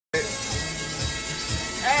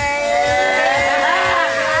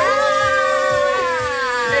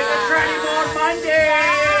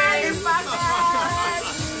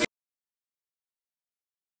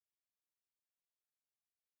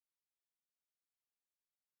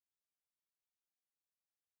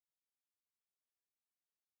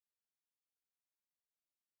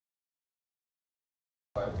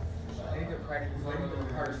practice like the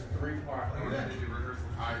first 3 parts. Oh, yeah, did you rehearsal?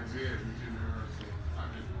 I did. We did rehearsal. I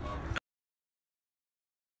did love it.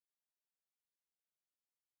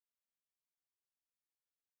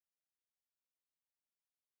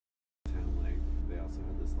 They also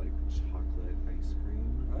had this like chocolate ice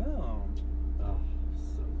cream. Oh. Oh,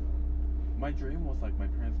 so good. My dream was like my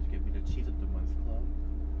parents to give me the cheese at the Months Club,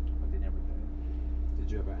 but they never did.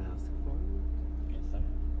 Did you ever ask for it? Yes, I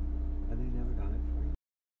have. And they never got it for you?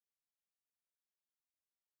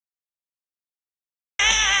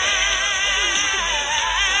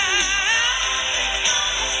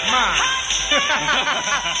 Ma!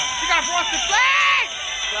 You got frosted flag!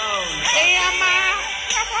 Damn, Ma!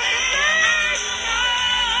 You got frosted flag!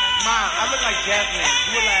 Ma, I look like Jasmine.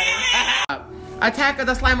 You Aladdin. Attack of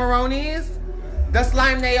the Slimeronis. The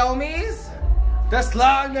Slime Naomis. The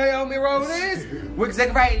Slime Naomi Ronies. Wigs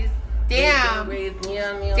and Rays. Damn.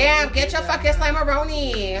 Damn, get your fucking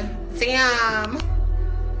Slimeroni. Damn.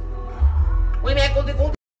 We make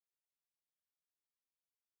good.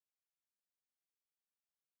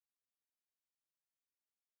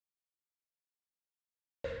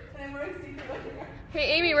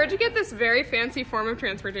 Hey Amy, where'd you get this very fancy form of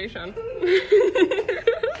transportation?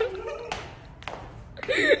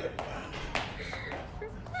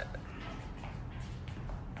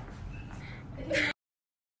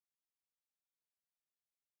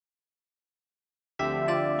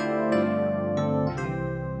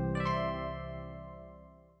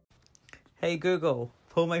 Hey Google,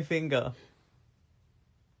 pull my finger.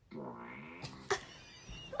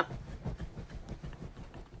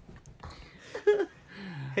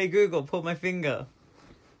 Hey Google, pull my finger.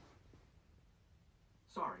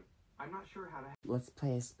 Sorry, I'm not sure how to... Let's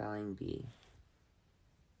play a spelling bee.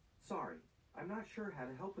 Sorry, I'm not sure how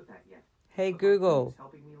to help with that yet. Hey But my Google. team's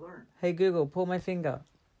helping me learn. Hey Google, pull my finger.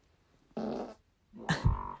 That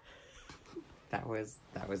was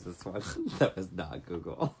this one. That was not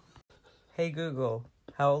Google. Hey Google,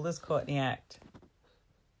 how old is Courtney Act?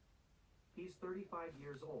 He's 35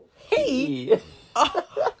 years old. He.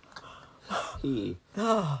 He.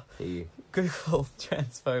 Oh, He. Google,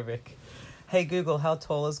 transphobic. Hey Google, how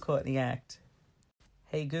tall is Courtney Act?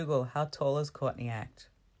 Hey Google, how tall is Courtney Act?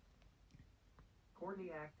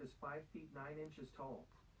 Courtney Act is 5 feet 9 inches tall.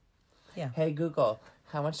 Yeah. Hey Google,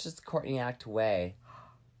 how much does Courtney Act weigh?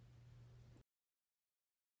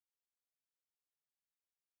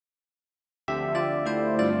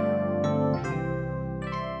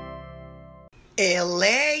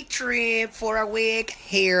 LA trip for a week.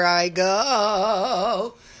 Here I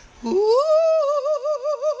go. Ooh.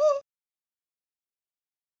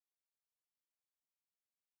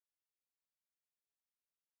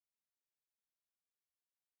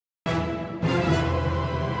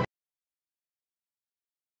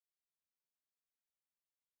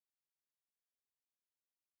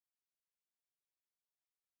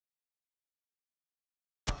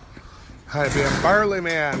 Hi, being Burly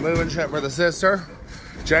Man, moving shit for the sister.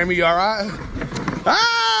 Jamie, you alright?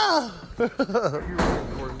 Ah!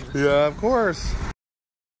 Yeah, of course.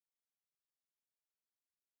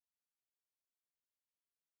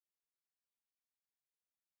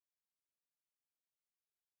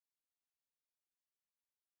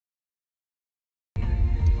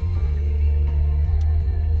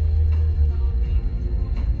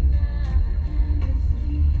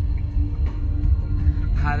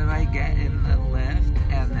 How do I get in the lift?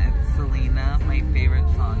 And it's Selena. My favorite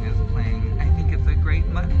song is playing. I think it's a great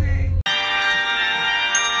Monday.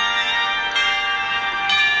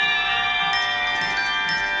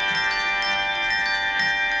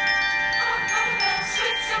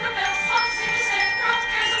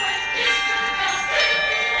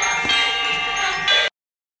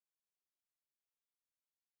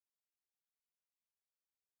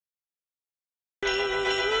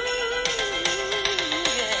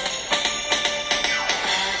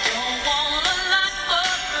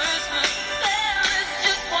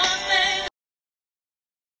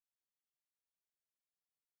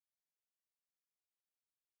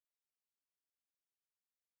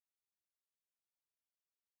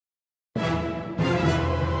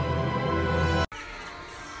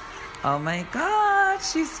 Oh my god,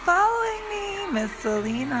 she's following me, Miss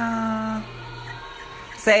Selena.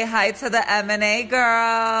 Say hi to the M&A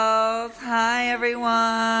girls. Hi,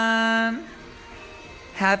 everyone.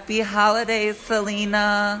 Happy holidays,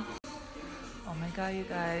 Selena. Oh my god, you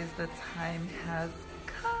guys, the time has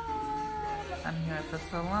come. I'm here at the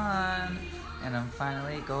salon, and I'm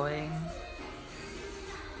finally going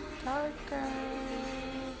darker.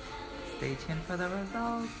 Stay tuned for the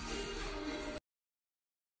results.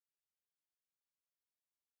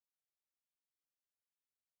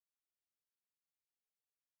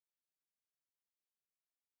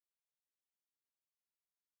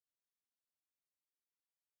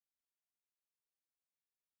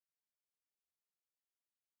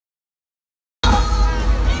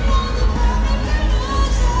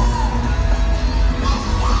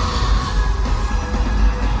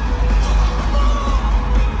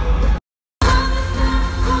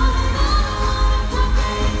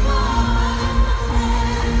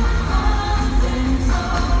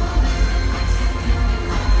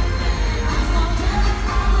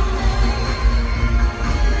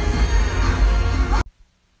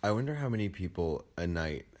 I wonder how many people a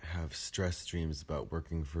night have stress dreams about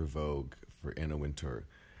working for Vogue for Anna Wintour.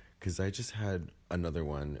 Because I just had another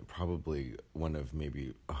one, probably one of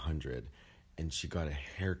maybe 100, and she got a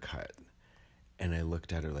haircut. And I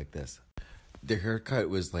looked at her like this. The haircut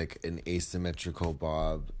was like an asymmetrical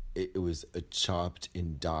bob. It was chopped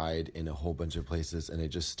and dyed in a whole bunch of places, and I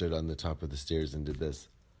just stood on the top of the stairs and did this.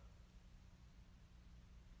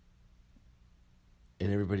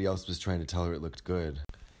 And everybody else was trying to tell her it looked good.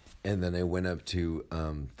 And then I went up to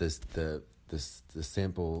the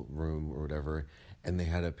sample room or whatever, and they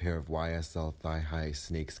had a pair of YSL thigh-high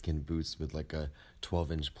snakeskin boots with like a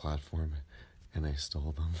 12-inch platform, and I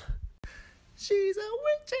stole them. She's a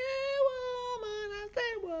witchy woman, I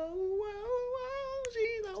say, whoa, whoa, whoa.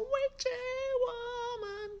 She's a witchy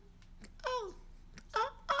woman. Oh,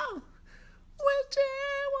 oh, oh. Witchy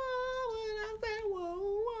woman, I say, whoa,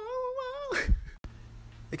 whoa, whoa.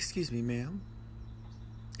 Excuse me, ma'am.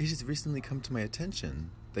 It has recently come to my attention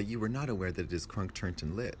that you were not aware that it is crunk turned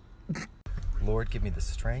and lit. Lord, give me the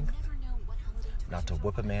strength not to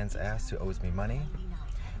whoop a man's ass who owes me money.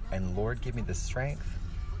 And Lord, give me the strength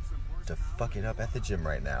to fuck it up at the gym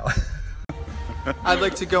right now. I'd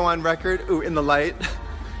like to go on record, in the light.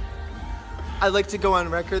 I'd like to go on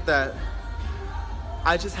record that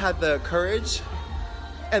I just had the courage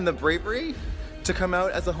and the bravery to come out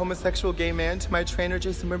as a homosexual gay man to my trainer,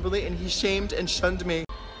 Jason Wimberly, and he shamed and shunned me.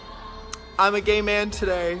 I'm a gay man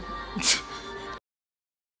today.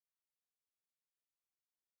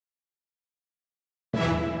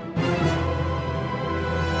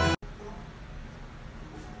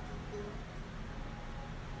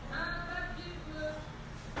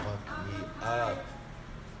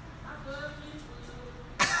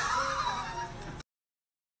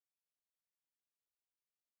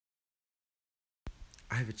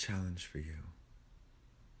 I have a challenge for you.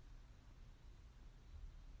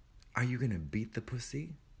 Are you gonna beat the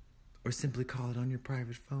pussy or simply call it on your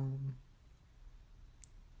private phone?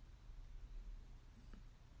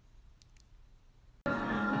 At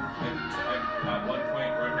one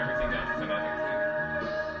point, wrote everything down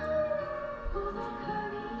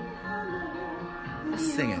phonetically.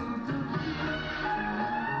 Sing it.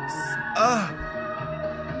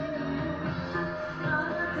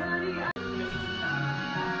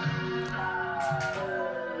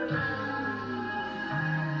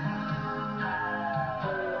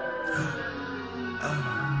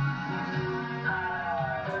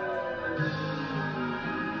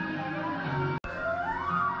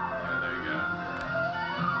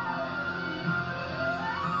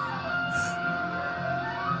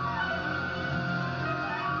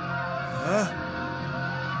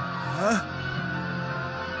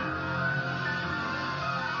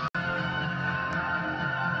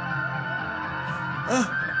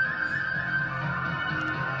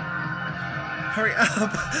 Hurry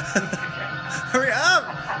up! Hurry up!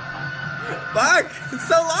 Fuck! It's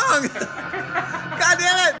so long! God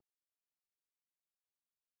damn it!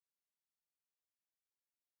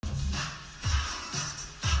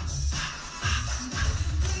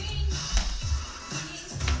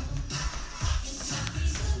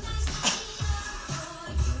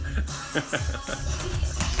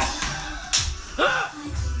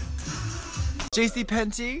 JC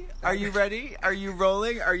Penty, are you ready? Are you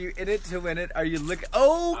rolling? Are you in it to win it? Are you looking?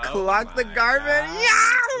 Oh, clock the garment!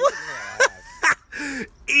 Yeah!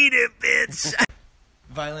 Eat it, bitch!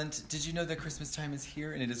 Violent, did you know that Christmas time is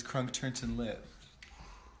here and it is crunk turned and lit?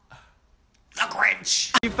 The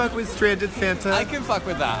Grinch! You fuck with Stranded Santa? I can fuck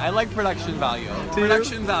with that. I like production value.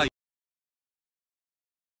 Production value.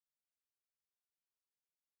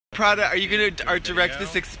 Prada, are you gonna art direct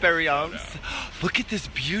this experience? Look at this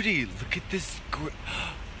beauty. Look at this.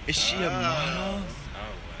 Is she a model?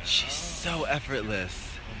 She's so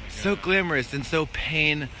effortless, so glamorous, and so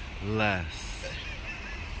painless.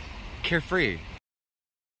 Carefree.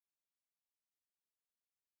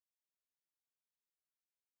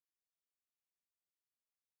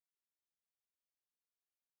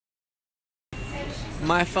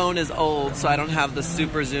 My phone is old, so I don't have the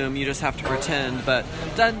super zoom. You just have to pretend, but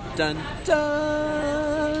dun dun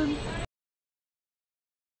dun.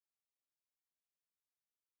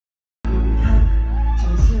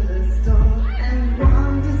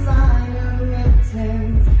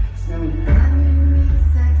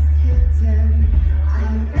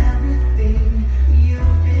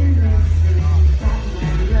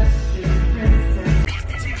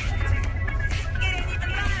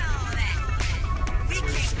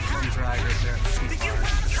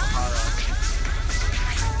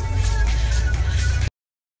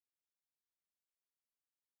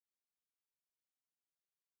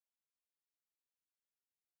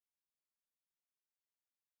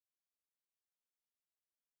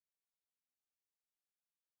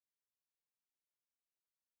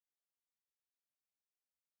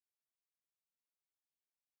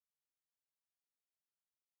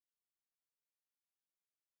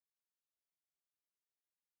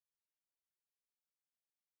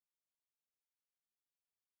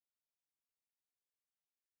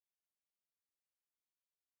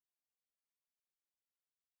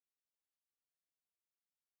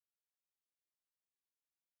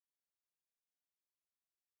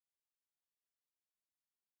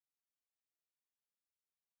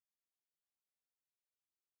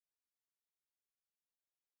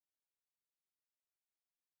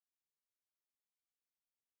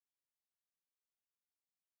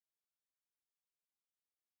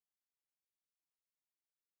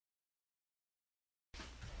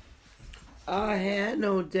 I had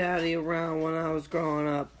no daddy around when I was growing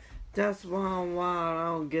up. That's why I'm wild. I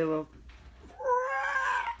don't give a.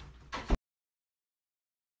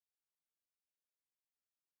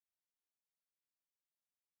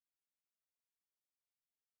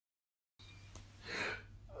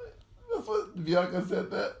 That's what Bianca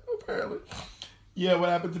said that, apparently. Yeah, what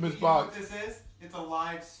happened to Miss Boxx? You know what this is? It's a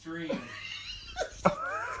live stream.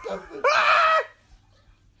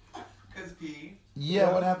 Cause P.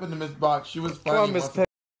 Yeah, what happened to Miss Boxx? She was funny. Miss Pe-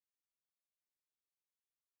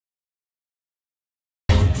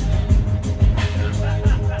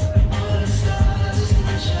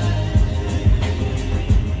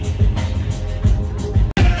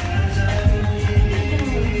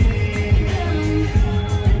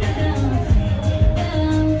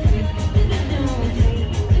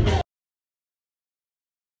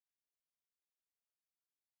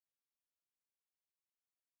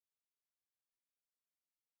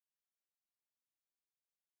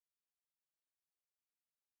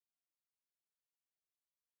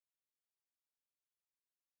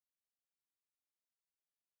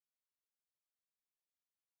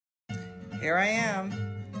 Here I am.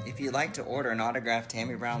 If you'd like to order an autographed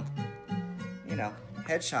Tammie Brown,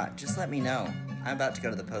 headshot, just let me know. I'm about to go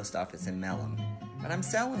to the post office and mail them. But I'm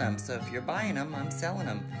selling them, so if you're buying them, I'm selling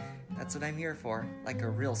them. That's what I'm here for, like a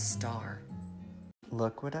real star.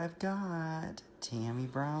 Look what I've got. Tammie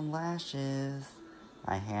Brown lashes.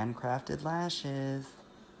 My handcrafted lashes.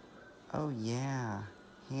 Oh yeah,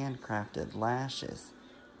 handcrafted lashes.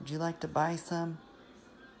 Would you like to buy some?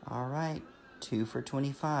 All right, 2 for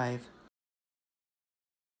 $25.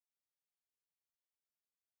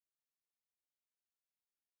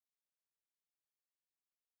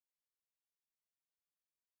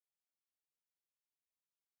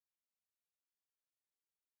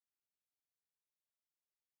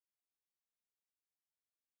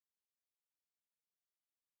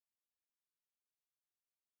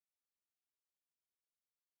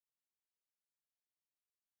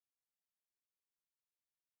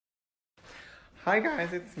 Hi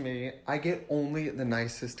guys, it's me. I get only the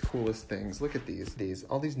nicest, coolest things. Look at these,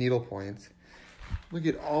 all these needle points. Look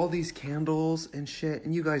at all these candles and shit.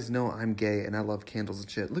 And you guys know I'm gay and I love candles and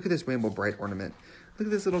shit. Look at this Rainbow Bright ornament. Look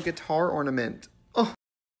at this little guitar ornament. Oh.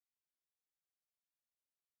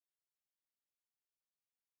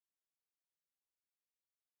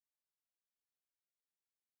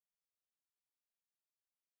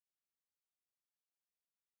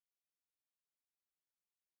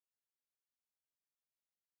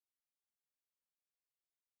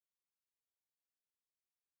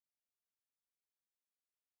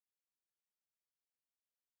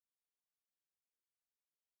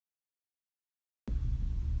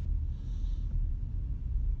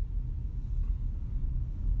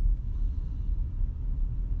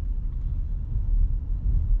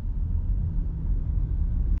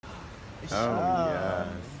 Oh, yes.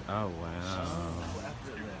 Oh, wow.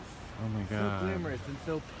 Oh, my God. So glamorous and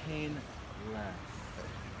so painless.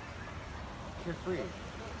 Carefree.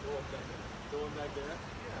 Going back there?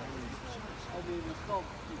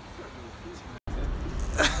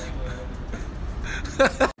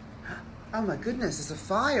 Oh my goodness, it's a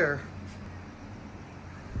fire.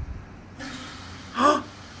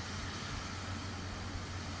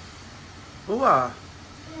 Ooh,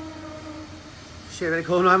 shit, better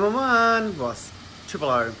call 911. Boss, triple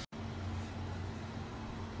O.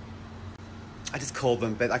 I just called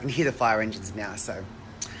them, but I can hear the fire engines now, so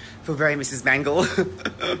I feel very Mrs. Mangle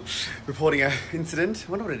reporting an incident.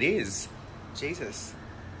 I wonder what it is. Jesus.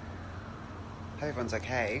 Hope everyone's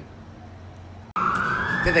okay.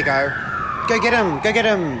 There they go. Go get him! Go get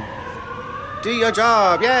him! Do your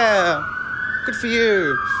job! Yeah! Good for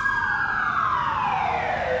you!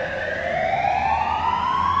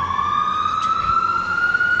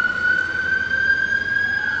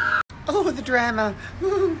 Oh, the drama!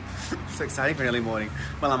 So exciting for an early morning.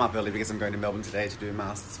 Well, I'm up early because I'm going to Melbourne today to do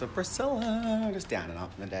masks for Priscilla. Just down and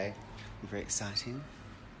up in the day. Very exciting.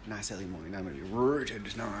 Nice early morning. I'm going to be rooted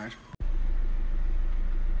tonight.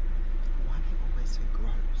 Why are they always so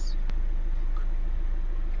gross?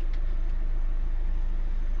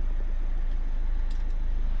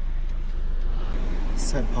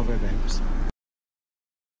 So povo babes.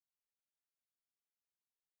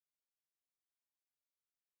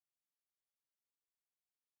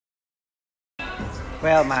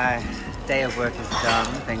 Well, my day of work is done,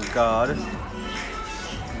 thank God.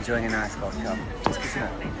 Enjoying a nice vodka. Just because,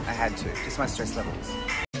 I had to. Just my stress levels.